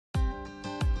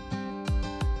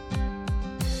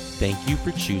Thank you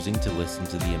for choosing to listen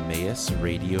to the Emmaus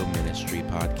Radio Ministry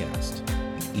podcast.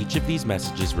 Each of these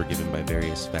messages were given by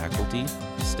various faculty,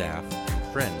 staff, and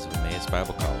friends of Emmaus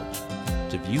Bible College.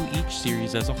 To view each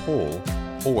series as a whole,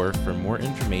 or for more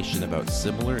information about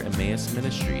similar Emmaus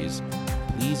ministries,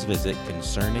 please visit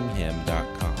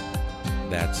concerninghim.com.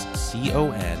 That's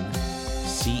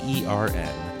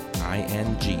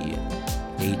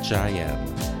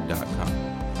Concerninghim.com.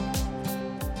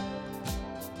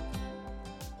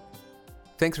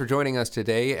 Thanks for joining us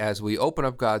today as we open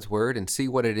up God's Word and see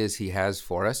what it is He has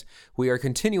for us. We are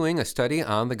continuing a study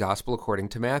on the Gospel according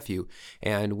to Matthew,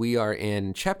 and we are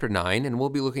in chapter 9, and we'll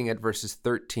be looking at verses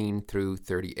 13 through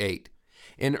 38.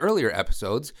 In earlier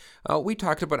episodes, we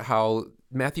talked about how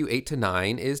Matthew 8 to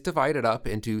 9 is divided up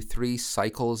into 3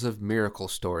 cycles of miracle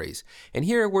stories. And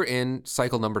here we're in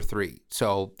cycle number 3.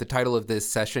 So the title of this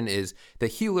session is The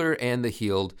Healer and the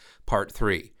Healed, Part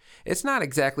 3. It's not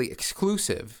exactly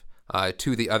exclusive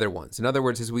to the other ones. In other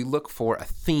words, as we look for a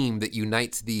theme that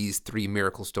unites these 3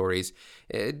 miracle stories,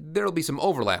 there'll be some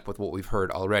overlap with what we've heard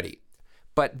already.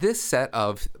 But this set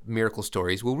of miracle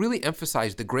stories will really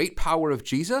emphasize the great power of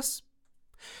Jesus,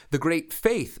 the great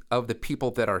faith of the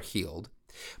people that are healed,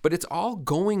 but it's all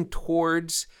going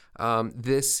towards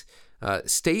this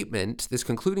statement, this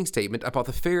concluding statement about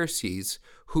the Pharisees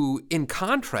who, in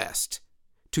contrast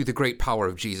to the great power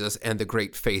of Jesus and the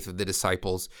great faith of the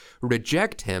disciples,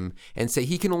 reject him and say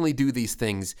he can only do these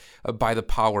things by the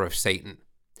power of Satan.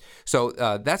 So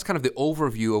that's kind of the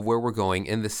overview of where we're going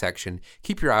in this section.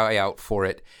 Keep your eye out for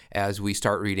it as we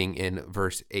start reading in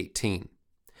verse 18.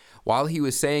 While he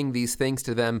was saying these things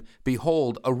to them,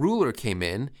 behold, a ruler came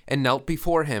in and knelt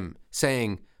before him,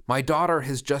 saying, "My daughter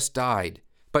has just died,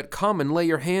 but come and lay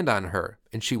your hand on her,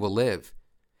 and she will live."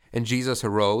 And Jesus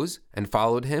arose and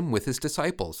followed him with his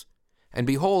disciples. And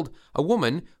behold, a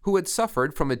woman who had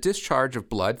suffered from a discharge of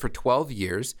blood for 12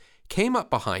 years came up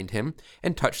behind him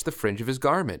and touched the fringe of his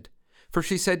garment. For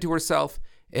she said to herself,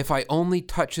 "If I only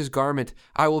touch his garment,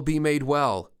 I will be made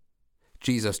well."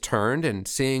 Jesus turned, and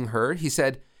seeing her, he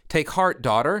said, "Take heart,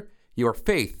 daughter, your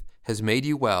faith has made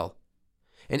you well."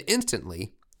 And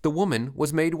instantly the woman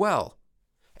was made well.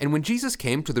 And when Jesus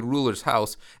came to the ruler's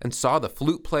house and saw the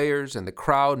flute players and the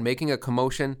crowd making a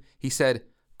commotion, he said,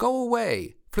 "Go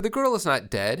away, for the girl is not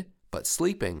dead, but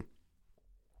sleeping."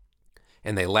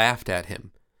 And they laughed at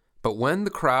him. But when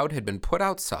the crowd had been put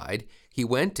outside, he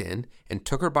went in and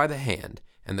took her by the hand,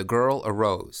 and the girl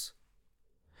arose.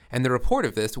 And the report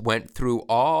of this went through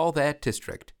all that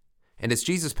district. And as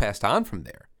Jesus passed on from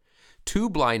there, 2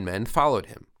 blind men followed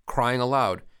him, crying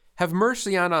aloud, "Have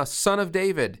mercy on us, Son of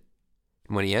David."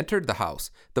 And when he entered the house,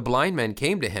 the blind men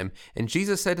came to him, and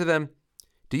Jesus said to them,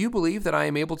 "Do you believe that I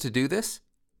am able to do this?"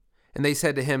 And they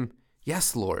said to him,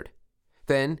 "Yes, Lord."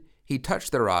 Then he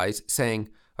touched their eyes, saying,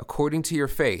 "According to your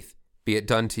faith, be it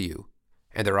done to you."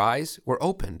 And their eyes were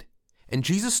opened. And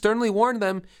Jesus sternly warned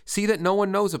them, "See that no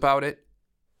one knows about it."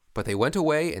 But they went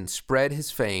away and spread his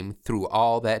fame through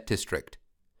all that district.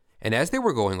 And as they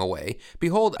were going away,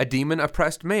 behold, a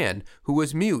demon-oppressed man who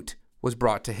was mute was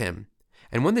brought to him.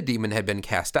 And when the demon had been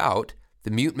cast out,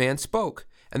 the mute man spoke,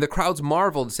 and the crowds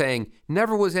marveled, saying,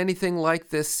 "Never was anything like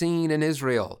this seen in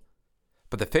Israel."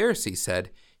 But the Pharisees said,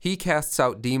 "He casts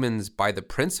out demons by the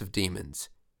prince of demons."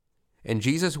 And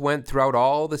Jesus went throughout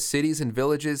all the cities and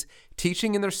villages,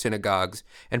 teaching in their synagogues,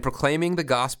 and proclaiming the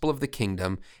gospel of the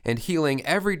kingdom, and healing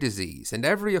every disease and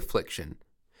every affliction.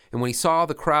 And when he saw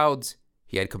the crowds,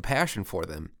 he had compassion for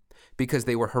them, because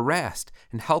they were harassed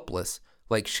and helpless,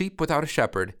 like sheep without a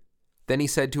shepherd. Then he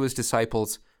said to his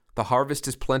disciples, "The harvest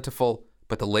is plentiful,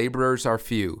 but the laborers are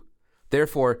few.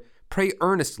 Therefore, pray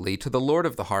earnestly to the Lord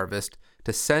of the harvest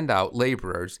to send out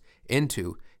laborers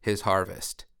into his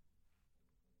harvest."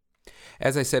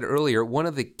 As I said earlier, one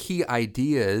of the key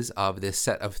ideas of this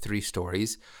set of 3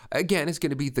 stories, again, is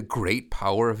going to be the great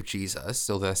power of Jesus,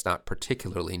 so that's not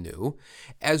particularly new,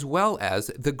 as well as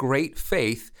the great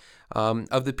faith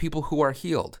of the people who are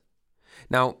healed.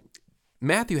 Now,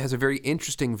 Matthew has a very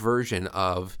interesting version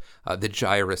of the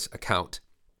Jairus account.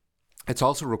 It's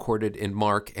also recorded in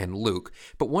Mark and Luke.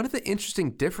 But one of the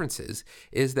interesting differences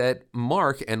is that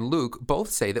Mark and Luke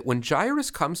both say that when Jairus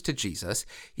comes to Jesus,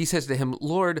 he says to him,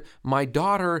 "Lord, my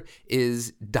daughter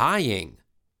is dying."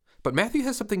 But Matthew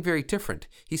has something very different.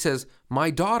 He says, "My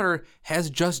daughter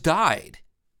has just died."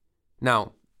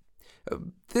 Now,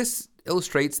 this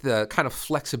illustrates the kind of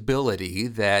flexibility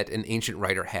that an ancient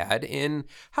writer had in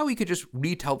how he could just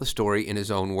retell the story in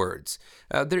his own words.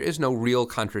 There is no real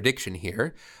contradiction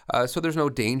here, so there's no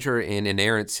danger in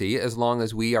inerrancy as long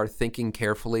as we are thinking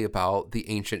carefully about the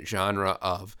ancient genre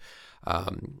of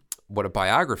what a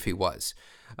biography was.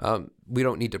 We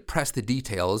don't need to press the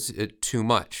details too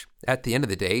much. At the end of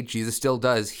the day, Jesus still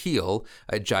does heal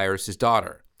Jairus'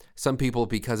 daughter. Some people,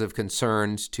 because of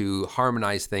concerns to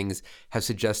harmonize things, have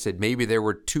suggested maybe there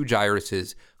were two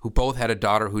Jairuses who both had a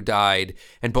daughter who died,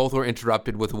 and both were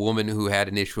interrupted with a woman who had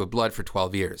an issue of blood for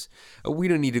 12 years. We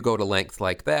don't need to go to lengths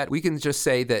like that. We can just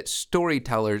say that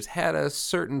storytellers had a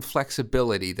certain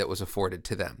flexibility that was afforded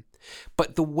to them.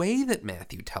 But the way that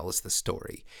Matthew tells the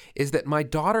story is that my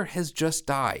daughter has just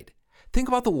died. Think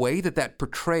about the way that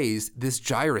portrays this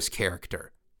Jairus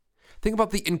character. Think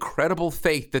about the incredible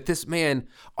faith that this man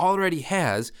already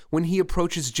has when he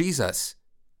approaches Jesus.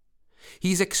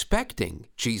 He's expecting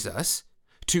Jesus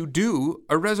to do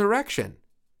a resurrection.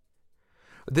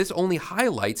 This only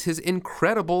highlights his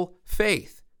incredible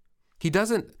faith.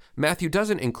 Matthew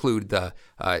doesn't include the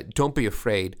don't be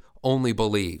afraid, only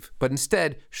believe, but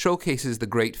instead showcases the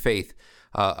great faith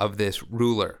of this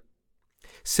ruler.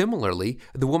 Similarly,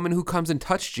 the woman who comes and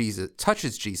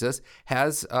touches Jesus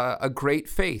has a great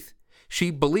faith. She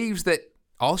believes that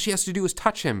all she has to do is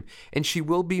touch him, and she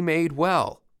will be made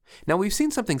well. Now, we've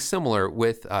seen something similar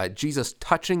with Jesus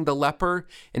touching the leper,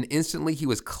 and instantly he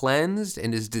was cleansed,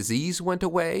 and his disease went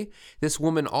away. This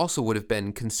woman also would have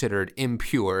been considered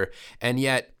impure, and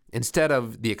yet, instead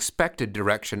of the expected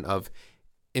direction of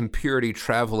impurity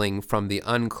traveling from the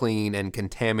unclean and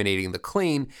contaminating the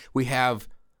clean, we have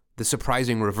the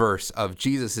surprising reverse of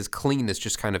Jesus' cleanness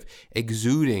just kind of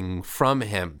exuding from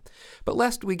him. But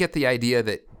lest we get the idea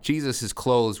that Jesus'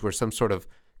 clothes were some sort of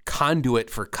conduit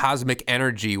for cosmic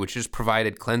energy which just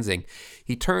provided cleansing,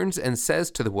 he turns and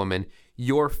says to the woman,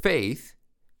 "Your faith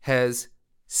has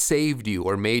saved you,"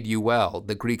 or made you well.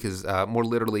 The Greek is more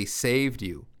literally saved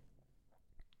you.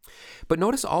 But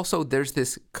notice also there's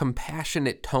this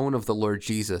compassionate tone of the Lord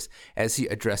Jesus as he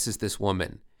addresses this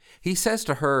woman. He says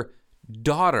to her,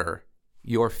 "Daughter,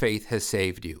 your faith has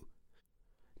saved you."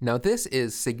 Now, this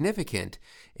is significant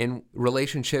in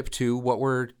relationship to what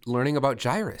we're learning about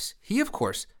Jairus. He, of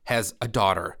course, has a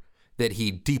daughter that he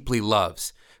deeply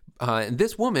loves. And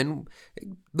this woman,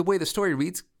 the way the story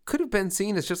reads, could have been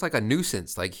seen as just like a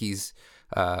nuisance, like she's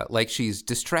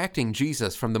distracting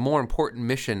Jesus from the more important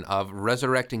mission of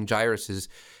resurrecting Jairus'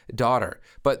 daughter.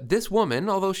 But this woman,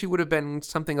 although she would have been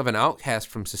something of an outcast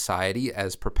from society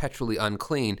as perpetually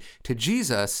unclean, to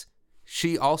Jesus,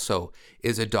 she also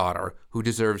is a daughter who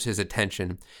deserves his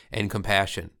attention and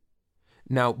compassion.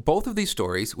 Now, both of these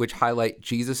stories, which highlight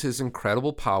Jesus'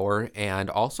 incredible power and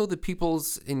also the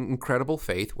people's incredible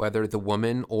faith, whether the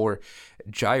woman or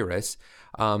Jairus,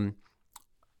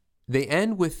 they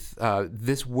end with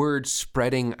this word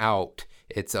spreading out.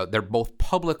 They're both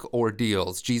public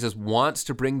ordeals. Jesus wants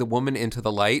to bring the woman into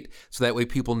the light so that way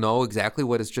people know exactly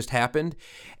what has just happened.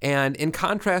 And in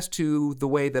contrast to the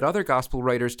way that other gospel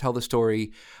writers tell the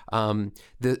story,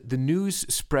 the news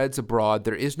spreads abroad.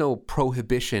 There is no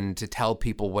prohibition to tell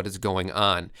people what is going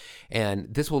on.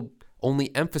 And this will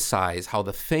only emphasize how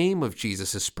the fame of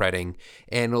Jesus is spreading,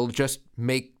 and it'll just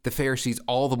make the Pharisees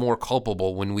all the more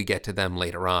culpable when we get to them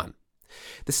later on.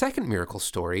 The second miracle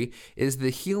story is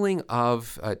the healing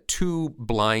of two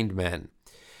blind men.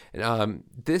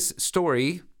 This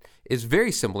story is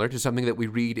very similar to something that we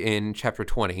read in chapter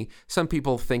 20. Some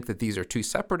people think that these are two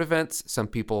separate events. Some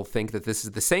people think that this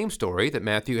is the same story that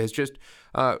Matthew has just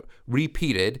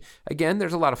repeated. Again,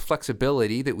 there's a lot of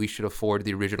flexibility that we should afford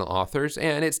the original authors,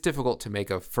 and it's difficult to make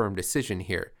a firm decision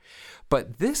here.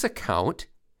 But this account,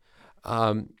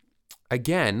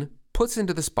 again, puts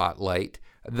into the spotlight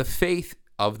the faith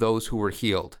of those who were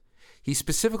healed. He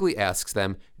specifically asks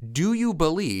them, "Do you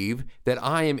believe that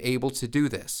I am able to do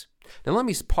this?" Now, let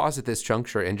me pause at this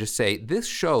juncture and just say this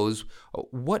shows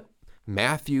what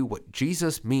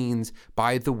Jesus means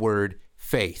by the word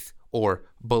faith or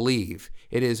believe.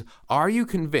 It is, are you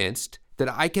convinced that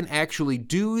I can actually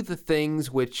do the things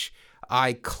which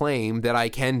I claim that I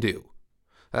can do?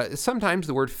 Sometimes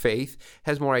the word faith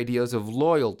has more ideas of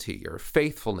loyalty or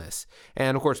faithfulness.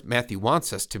 And of course, Matthew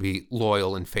wants us to be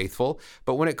loyal and faithful.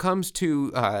 But when it comes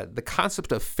to the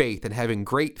concept of faith and having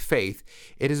great faith,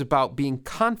 it is about being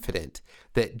confident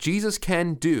that Jesus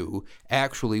can do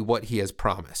actually what he has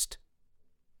promised.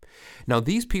 Now,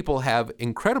 these people have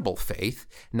incredible faith,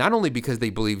 not only because they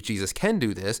believe Jesus can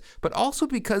do this, but also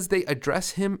because they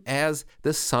address him as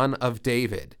the Son of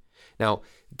David. Now,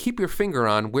 keep your finger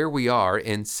on where we are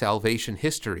in salvation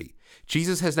history.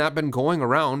 Jesus has not been going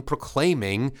around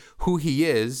proclaiming who he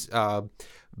is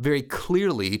very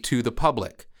clearly to the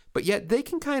public. But yet they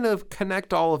can kind of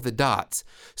connect all of the dots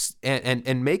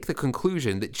and make the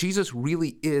conclusion that Jesus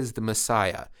really is the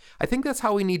Messiah. I think that's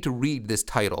how we need to read this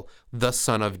title, the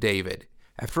Son of David.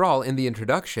 After all, in the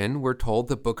introduction, we're told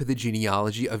the book of the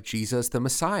genealogy of Jesus the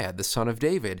Messiah, the son of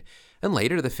David. And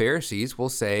later the Pharisees will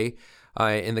say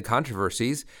in the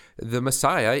controversies, the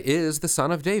Messiah is the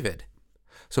son of David.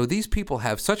 So these people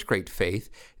have such great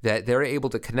faith that they're able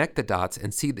to connect the dots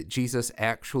and see that Jesus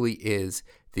actually is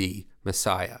the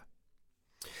Messiah.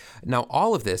 Now,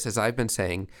 all of this, as I've been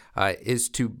saying, is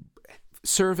to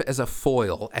serve as a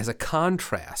foil, as a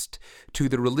contrast to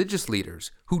the religious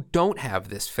leaders who don't have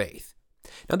this faith.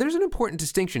 Now, there's an important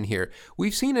distinction here.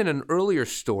 We've seen in an earlier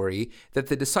story that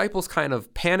the disciples kind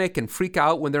of panic and freak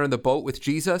out when they're in the boat with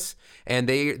Jesus, and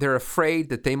they're afraid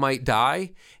that they might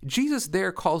die. Jesus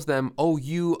there calls them, "Oh,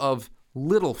 you of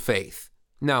little faith."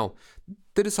 Now,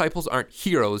 the disciples aren't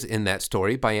heroes in that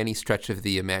story by any stretch of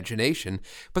the imagination,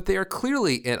 but they are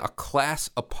clearly in a class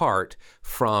apart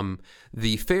from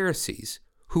the Pharisees,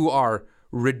 who are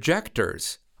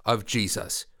rejectors of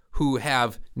Jesus, who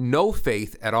have no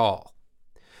faith at all.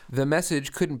 The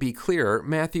message couldn't be clearer.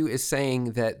 Matthew is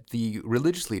saying that the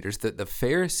religious leaders, that the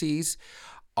Pharisees,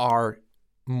 are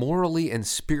morally and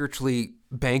spiritually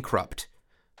bankrupt.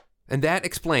 And that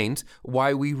explains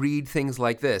why we read things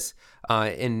like this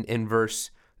in verse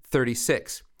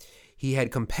 36. He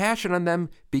had compassion on them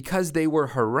because they were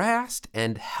harassed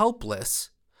and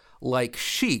helpless like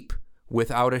sheep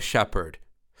without a shepherd.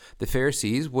 The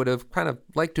Pharisees would have kind of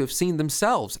liked to have seen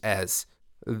themselves as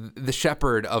the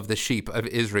shepherd of the sheep of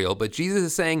Israel. But Jesus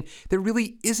is saying there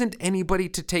really isn't anybody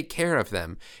to take care of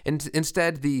them. And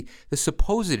instead, the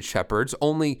supposed shepherds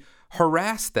only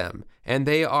harass them, and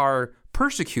they are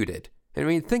persecuted. I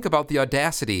mean, think about the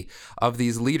audacity of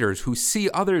these leaders who see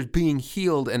others being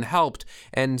healed and helped,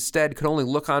 and instead could only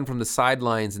look on from the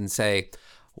sidelines and say,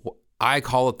 "I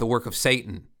call it the work of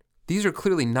Satan." These are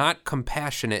clearly not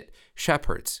compassionate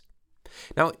shepherds.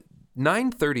 Now,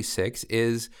 936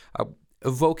 is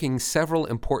evoking several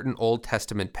important Old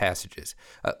Testament passages.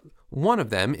 One of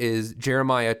them is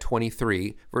Jeremiah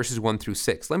 23, verses 1 through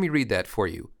 6. Let me read that for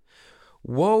you.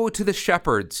 "Woe to the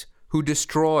shepherds who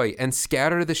destroy and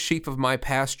scatter the sheep of my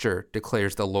pasture,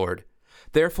 declares the Lord.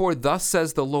 Therefore, thus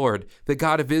says the Lord, the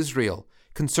God of Israel,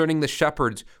 concerning the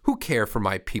shepherds who care for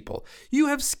my people. You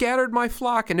have scattered my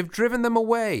flock and have driven them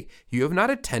away. You have not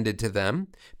attended to them.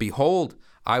 Behold,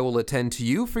 I will attend to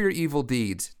you for your evil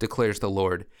deeds, declares the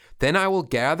Lord. Then I will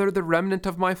gather the remnant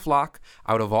of my flock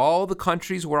out of all the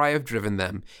countries where I have driven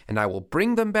them, and I will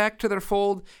bring them back to their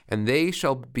fold, and they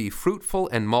shall be fruitful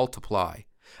and multiply.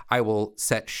 I will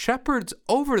set shepherds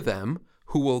over them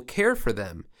who will care for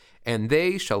them, and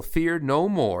they shall fear no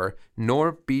more,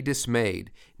 nor be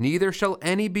dismayed. Neither shall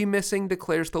any be missing,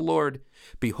 declares the Lord.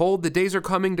 Behold, the days are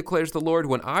coming, declares the Lord,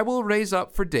 when I will raise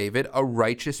up for David a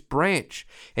righteous branch,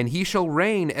 and he shall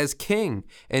reign as king,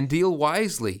 and deal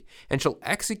wisely, and shall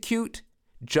execute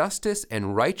justice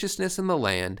and righteousness in the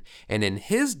land, and in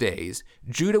his days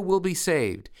Judah will be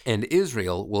saved, and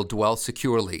Israel will dwell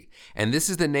securely. And this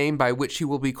is the name by which he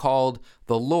will be called,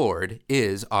 the Lord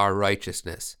is our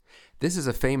righteousness." This is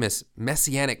a famous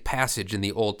messianic passage in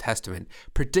the Old Testament,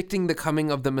 predicting the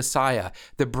coming of the Messiah,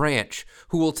 the branch,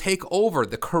 who will take over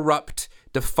the corrupt,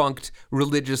 defunct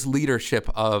religious leadership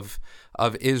of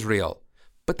Israel.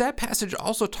 But that passage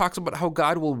also talks about how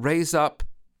God will raise up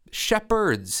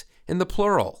shepherds in the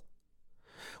plural.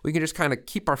 We can just kind of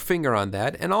keep our finger on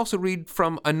that and also read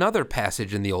from another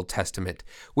passage in the Old Testament,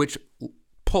 which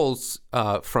pulls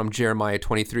from Jeremiah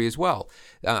 23 as well.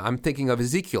 I'm thinking of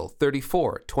Ezekiel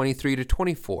 34, 23 to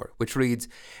 24, which reads,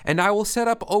 "And I will set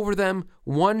up over them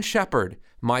one shepherd,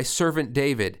 my servant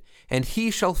David, and he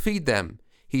shall feed them.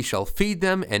 He shall feed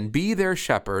them and be their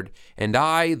shepherd, and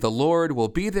I, the Lord, will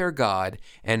be their God,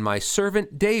 and my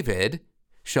servant David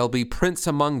shall be prince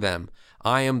among them.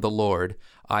 I am the Lord,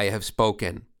 I have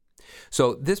spoken."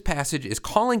 So this passage is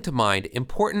calling to mind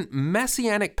important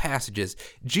messianic passages.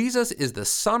 Jesus is the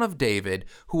son of David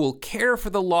who will care for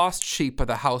the lost sheep of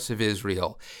the house of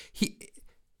Israel.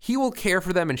 He will care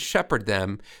for them and shepherd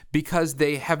them because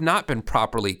they have not been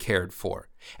properly cared for.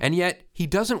 And yet he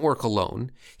doesn't work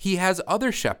alone. He has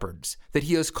other shepherds that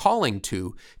he is calling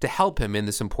to help him in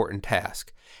this important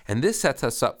task. And this sets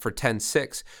us up for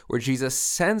 10:6, where Jesus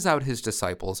sends out his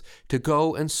disciples to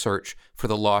go and search for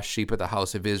the lost sheep of the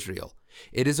house of Israel.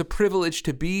 It is a privilege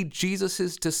to be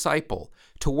Jesus' disciple,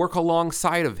 to work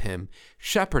alongside of him,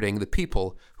 shepherding the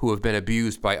people who have been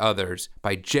abused by others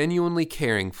by genuinely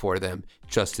caring for them,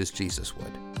 just as Jesus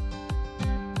would.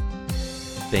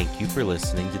 Thank you for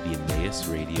listening to the Emmaus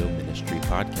Radio Ministry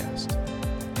podcast.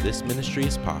 This ministry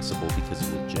is possible because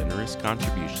of the generous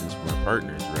contributions from our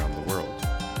partners around the world.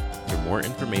 For more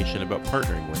information about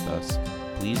partnering with us,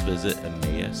 please visit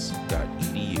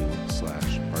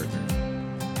emmaus.edu/partner.